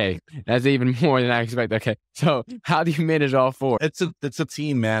 Okay. That's even more than I expect. Okay. So how do you manage all 4? It's a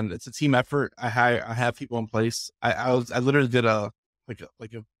team, man. It's a team effort. I have people in place. I literally did a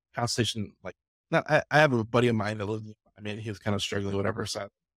conversation. I have a buddy of mine that lives, he was kind of struggling, whatever. So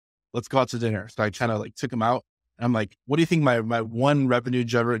let's go out to dinner. So I kind of took him out. And I'm like, what do you think my one revenue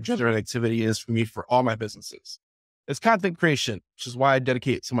generating activity is for me for all my businesses? It's content creation, which is why I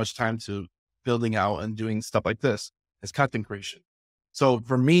dedicate so much time to building out and doing stuff like this. It's content creation. So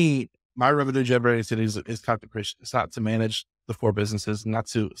for me, my revenue generating activity is content creation. It's not to manage the 4 businesses, not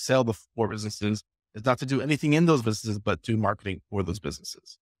to sell the 4 businesses. It's not to do anything in those businesses, but do marketing for those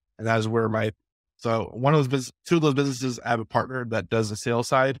businesses. And that is where 2 of those businesses, I have a partner that does the sales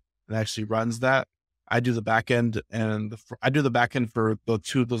side and actually runs that. I do the back end, and I do the back end for those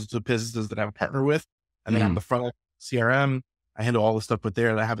two businesses that I have a partner with. And then on the front end, CRM, I handle all the stuff with there,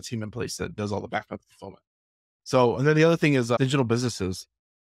 and I have a team in place that does all the back end fulfillment. So, and then the other thing is digital businesses.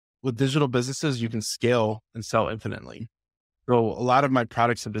 With digital businesses, you can scale and sell infinitely. So a lot of my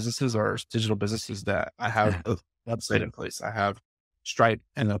products and businesses are digital businesses that I have a website in place. I have Stripe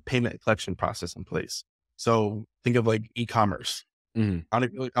and a payment collection process in place. So think of like e-commerce.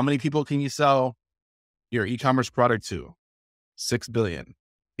 How many people can you sell your e-commerce product to? 6 billion. If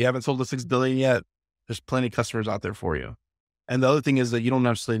you haven't sold to 6 billion yet, there's plenty of customers out there for you. And the other thing is that you don't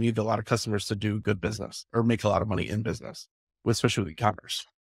necessarily need a lot of customers to do good business or make a lot of money in business, especially with e-commerce.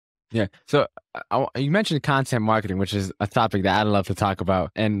 Yeah. So you mentioned content marketing, which is a topic that I love to talk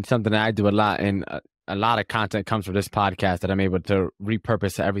about, and something that I do a lot. And a lot of content comes from this podcast that I'm able to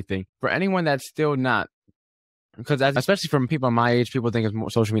repurpose to everything. For anyone that's still not, because especially from people my age, people think it's more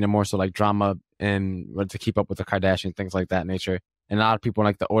social media, more so like drama and to keep up with the Kardashians, things like that nature. And a lot of people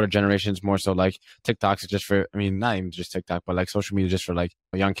like the older generations more so like TikToks just for, not even just TikTok, but like social media just for like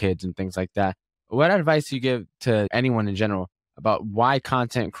young kids and things like that. What advice do you give to anyone in general about why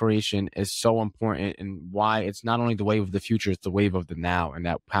content creation is so important and why it's not only the wave of the future, it's the wave of the now, and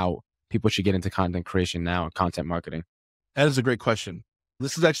that how people should get into content creation now and content marketing? That is a great question.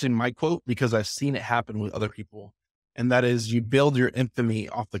 This is actually my quote because I've seen it happen with other people. And that is, you build your infamy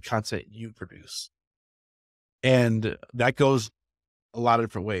off the content you produce. And that goes a lot of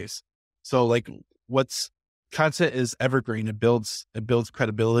different ways. So like content is evergreen. It builds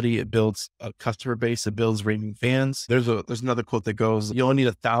credibility. It builds a customer base. It builds raving fans. There's another quote that goes, you only need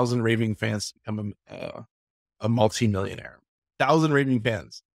 1,000 raving fans to become a multi-millionaire. 1,000 raving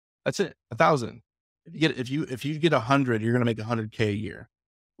fans. That's it. 1,000. If you get 100, you're going to make 100K a year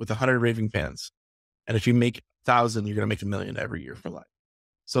with 100 raving fans. And if you make 1,000, you're going to make $1 million every year for life.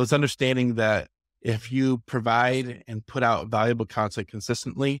 So it's understanding that if you provide and put out valuable content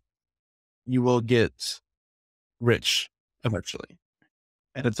consistently, you will get rich eventually.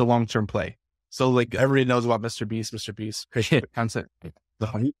 And it's a long-term play. So like everybody knows about Mr. Beast creating content.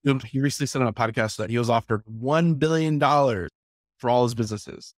 He recently said on a podcast that he was offered $1 billion for all his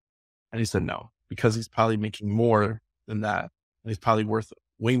businesses. And he said no, because he's probably making more than that. And he's probably worth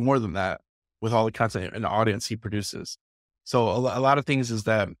way more than that with all the content and the audience he produces. So a lot of things is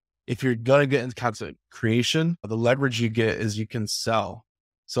that if you're going to get into content creation, the leverage you get is you can sell.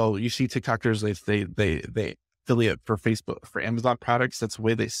 So you see TikTokers, they affiliate for Facebook, for Amazon products. That's the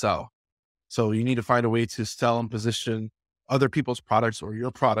way they sell. So you need to find a way to sell and position other people's products or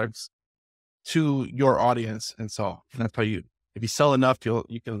your products to your audience. And so that's how if you sell enough,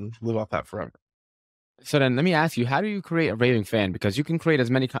 you can live off that forever. So then let me ask you, how do you create a raving fan? Because you can create as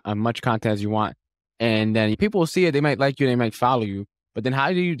much content as you want, and then people will see it. They might like you. They might follow you. But then how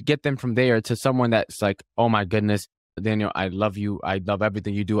do you get them from there to someone that's like, oh my goodness, Daniel, I love you. I love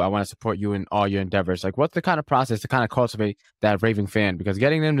everything you do. I want to support you in all your endeavors. Like, what's the kind of process to kind of cultivate that raving fan? Because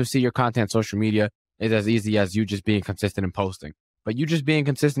getting them to see your content on social media is as easy as you just being consistent in posting. But you just being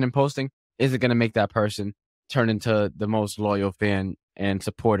consistent in posting is it going to make that person turn into the most loyal fan and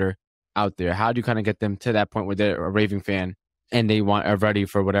supporter out there? How do you kind of get them to that point where they're a raving fan and they are ready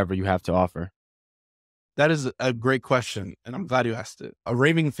for whatever you have to offer? That is a great question, and I'm glad you asked it. A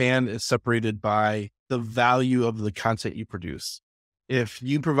raving fan is separated by the value of the content you produce. If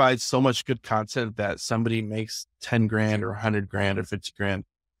you provide so much good content that somebody makes 10 grand or 100 grand or 50 grand,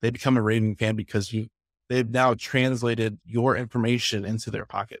 they become a raving fan because they've now translated your information into their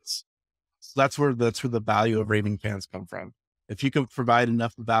pockets. So that's where the value of raving fans come from. If you can provide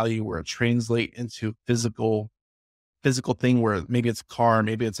enough value where it translates into physical thing, where maybe it's a car,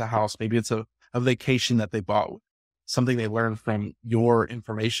 maybe it's a house, maybe it's a vacation that they bought, something they learned from your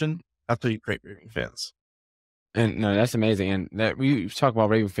information, that's how you create raving fans. And no, that's amazing. And that we talk about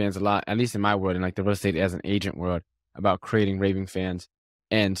raving fans a lot, at least in my world, and like the real estate as an agent world, about creating raving fans.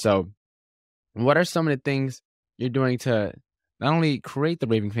 And so what are some of the things you're doing to not only create the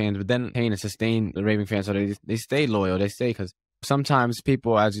raving fans, but then maintain and sustain the raving fans so they stay loyal, they stay, because sometimes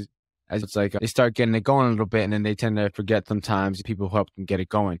people, as it's like, they start getting it going a little bit and then they tend to forget sometimes people who help them get it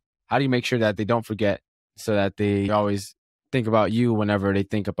going. How do you make sure that they don't forget so that they always think about you whenever they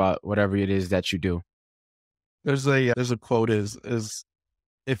think about whatever it is that you do? There's a quote is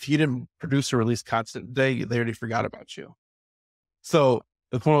if you didn't produce or release content today, they already forgot about you. So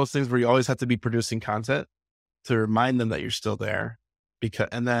it's one of those things where you always have to be producing content to remind them that you're still there,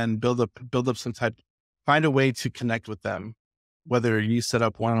 and then build up some find a way to connect with them, whether you set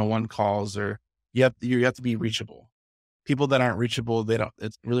up one-on-one calls or you have to be reachable. People that aren't reachable,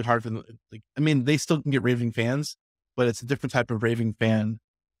 it's really hard for them. They still can get raving fans, but it's a different type of raving fan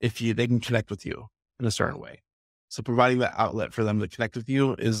if they can connect with you in a certain way. So providing that outlet for them to connect with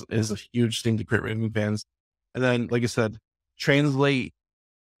you is a huge thing to create raving fans. And then, like I said, translate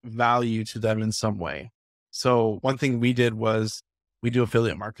value to them in some way. So one thing we did was we do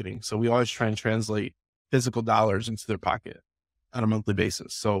affiliate marketing. So we always try and translate physical dollars into their pocket on a monthly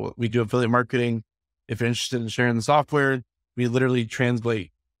basis. So we do affiliate marketing. If you're interested in sharing the software, we literally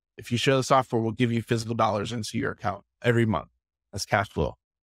translate. If you share the software, we'll give you physical dollars into your account every month. That's cash flow.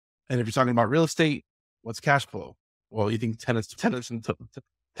 And if you're talking about real estate, what's cash flow? Well, you think tenants and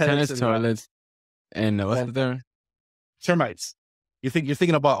toilets, and what's there? Termites. You're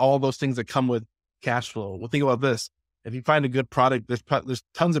thinking about all those things that come with cash flow. Well, think about this. If you find a good product, there's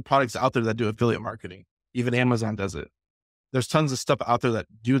tons of products out there that do affiliate marketing. Even Amazon does it. There's tons of stuff out there that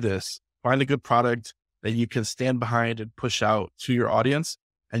do this. Find a good product that you can stand behind and push out to your audience,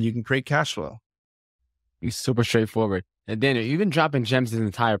 and you can create cash flow. It's super straightforward. And Daniel, you've been dropping gems this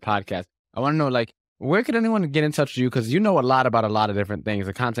entire podcast. I want to know, where could anyone get in touch with you? Because you know a lot about a lot of different things,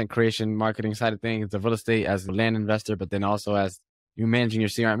 the content creation, marketing side of things, the real estate as a land investor, but then also as you managing your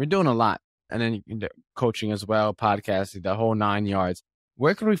CRM. You're doing a lot. And then coaching as well, podcasting, the whole 9 yards.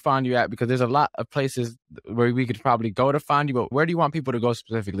 Where can we find you at? Because there's a lot of places where we could probably go to find you, but where do you want people to go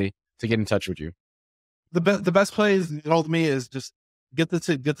specifically to get in touch with you? The best place ultimately is just get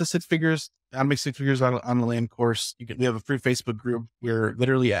the 6 figures. I make 6 figures on the land course. We have a free Facebook group. We're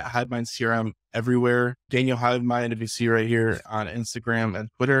literally at HiveMind CRM everywhere. Daniel HiveMind, if you see right here on Instagram and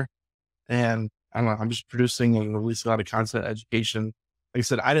Twitter. And I don't know, I'm just producing and releasing a lot of content, education. Like I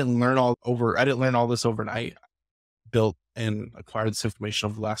said, I didn't learn all this overnight. Built and acquired this information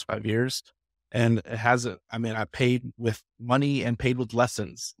over the last 5 years. And it hasn't, I paid with money and paid with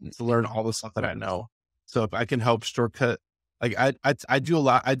lessons to learn all the stuff that I know. So if I can help shortcut, I do a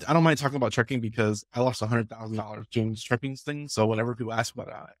lot. I don't mind talking about trucking because I lost $100,000 doing this trucking thing. So whenever people ask about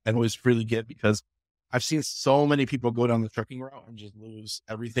it, I always freely give, because I've seen so many people go down the trucking route and just lose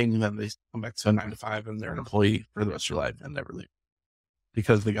everything. And then they come back to a 9-to-5 and they're an employee for the rest of their life and never leave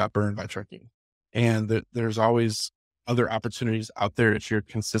because they got burned by trucking. And there's always other opportunities out there if you're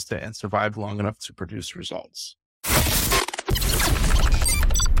consistent and survive long enough to produce results.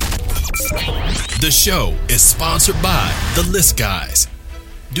 The show is sponsored by The List Guys.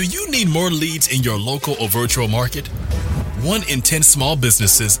 Do you need more leads in your local or virtual market? 1 in 10 small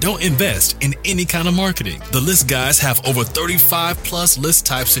businesses don't invest in any kind of marketing. The List Guys have over 35 plus list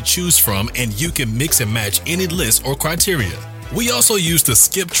types to choose from, and you can mix and match any list or criteria. We also use the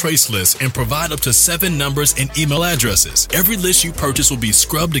skip trace list and provide up to 7 numbers and email addresses. Every list you purchase will be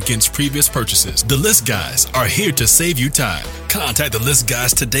scrubbed against previous purchases. The List Guys are here to save you time. Contact the List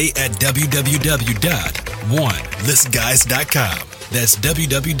Guys today at www.1listguys.com. That's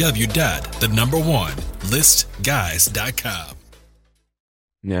www.1listguys.com.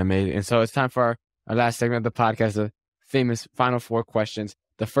 Yeah, amazing. And so it's time for our last segment of the podcast, the famous final 4 questions.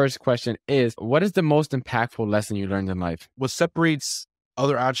 The first question is, what is the most impactful lesson you learned in life? What separates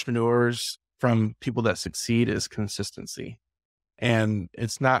other entrepreneurs from people that succeed is consistency. And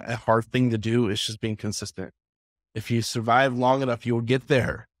it's not a hard thing to do. It's just being consistent. If you survive long enough, you will get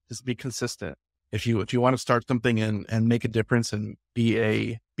there. Just be consistent. If you want to start something and make a difference and be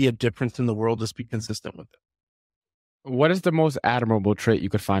a difference in the world, just be consistent with it. What is the most admirable trait you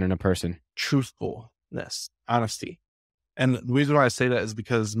could find in a person? Truthfulness, honesty. And the reason why I say that is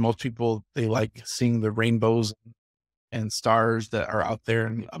because most people, they like seeing the rainbows and stars that are out there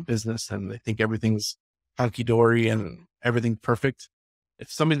in a business, and they think everything's hunky-dory and everything's perfect. If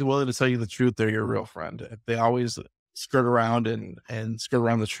somebody's willing to tell you the truth, they're your real friend. If they always skirt around and skirt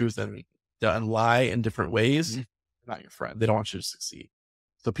around the truth and lie in different ways, they're not your friend. They don't want you to succeed.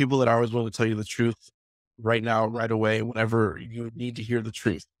 So people that are always willing to tell you the truth right now, right away, whenever you need to hear the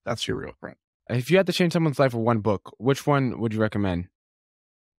truth, that's your real friend. If you had to change someone's life with one book, which one would you recommend?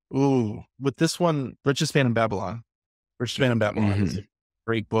 Ooh, with this one, Richest Man in Babylon. Richest Man in Babylon is a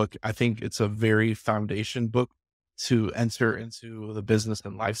great book. I think it's a very foundation book to enter into the business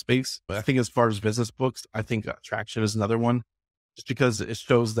and life space. But I think as far as business books, I think Attraction is another one, just because it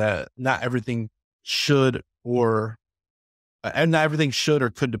shows that not everything should or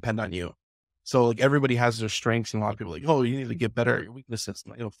could depend on you. So like everybody has their strengths, and a lot of people are like, oh, you need to get better at your weaknesses.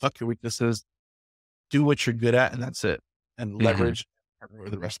 Like, fuck your weaknesses. Do what you're good at, and that's it. And leverage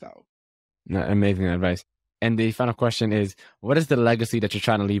the rest out. Amazing advice. And the final question is, what is the legacy that you're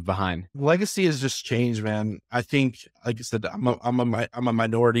trying to leave behind? Legacy is just change, man. I think, like I said, I'm a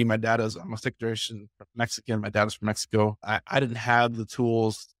minority. I'm a second generation Mexican. My dad is from Mexico. I didn't have the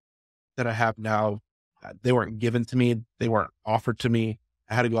tools that I have now. They weren't given to me. They weren't offered to me.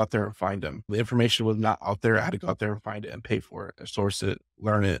 I had to go out there and find them. The information was not out there. I had to go out there and find it and pay for it, source it,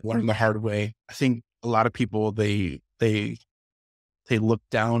 learn the hard way. I think a lot of people, they look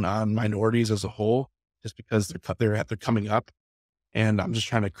down on minorities as a whole just because they're coming up. And I'm just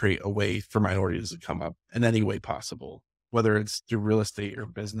trying to create a way for minorities to come up in any way possible, whether it's through real estate or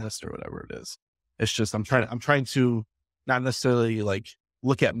business or whatever it is. It's just, I'm trying to not necessarily like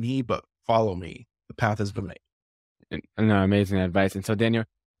look at me, but follow me. The path has been made. No, amazing advice. And so, Daniel,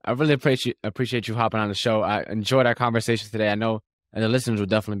 I really appreciate you hopping on the show. I enjoyed our conversation today. I know the listeners will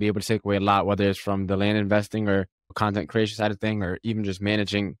definitely be able to take away a lot, whether it's from the land investing or content creation side of thing, or even just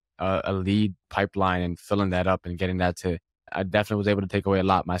managing a lead pipeline and filling that up and getting that to. I definitely was able to take away a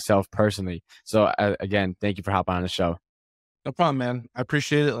lot myself personally. So again, thank you for hopping on the show. No problem, man. I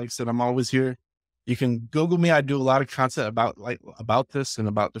appreciate it. Like I said, I'm always here. You can Google me. I do a lot of content about this and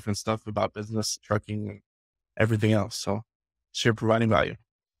about different stuff, about business, trucking, and everything else. So share providing value.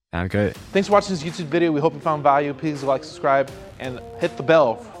 Sounds good. Thanks for watching this YouTube video. We hope you found value. Please like, subscribe, and hit the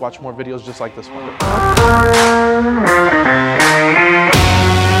bell to watch more videos just like this one.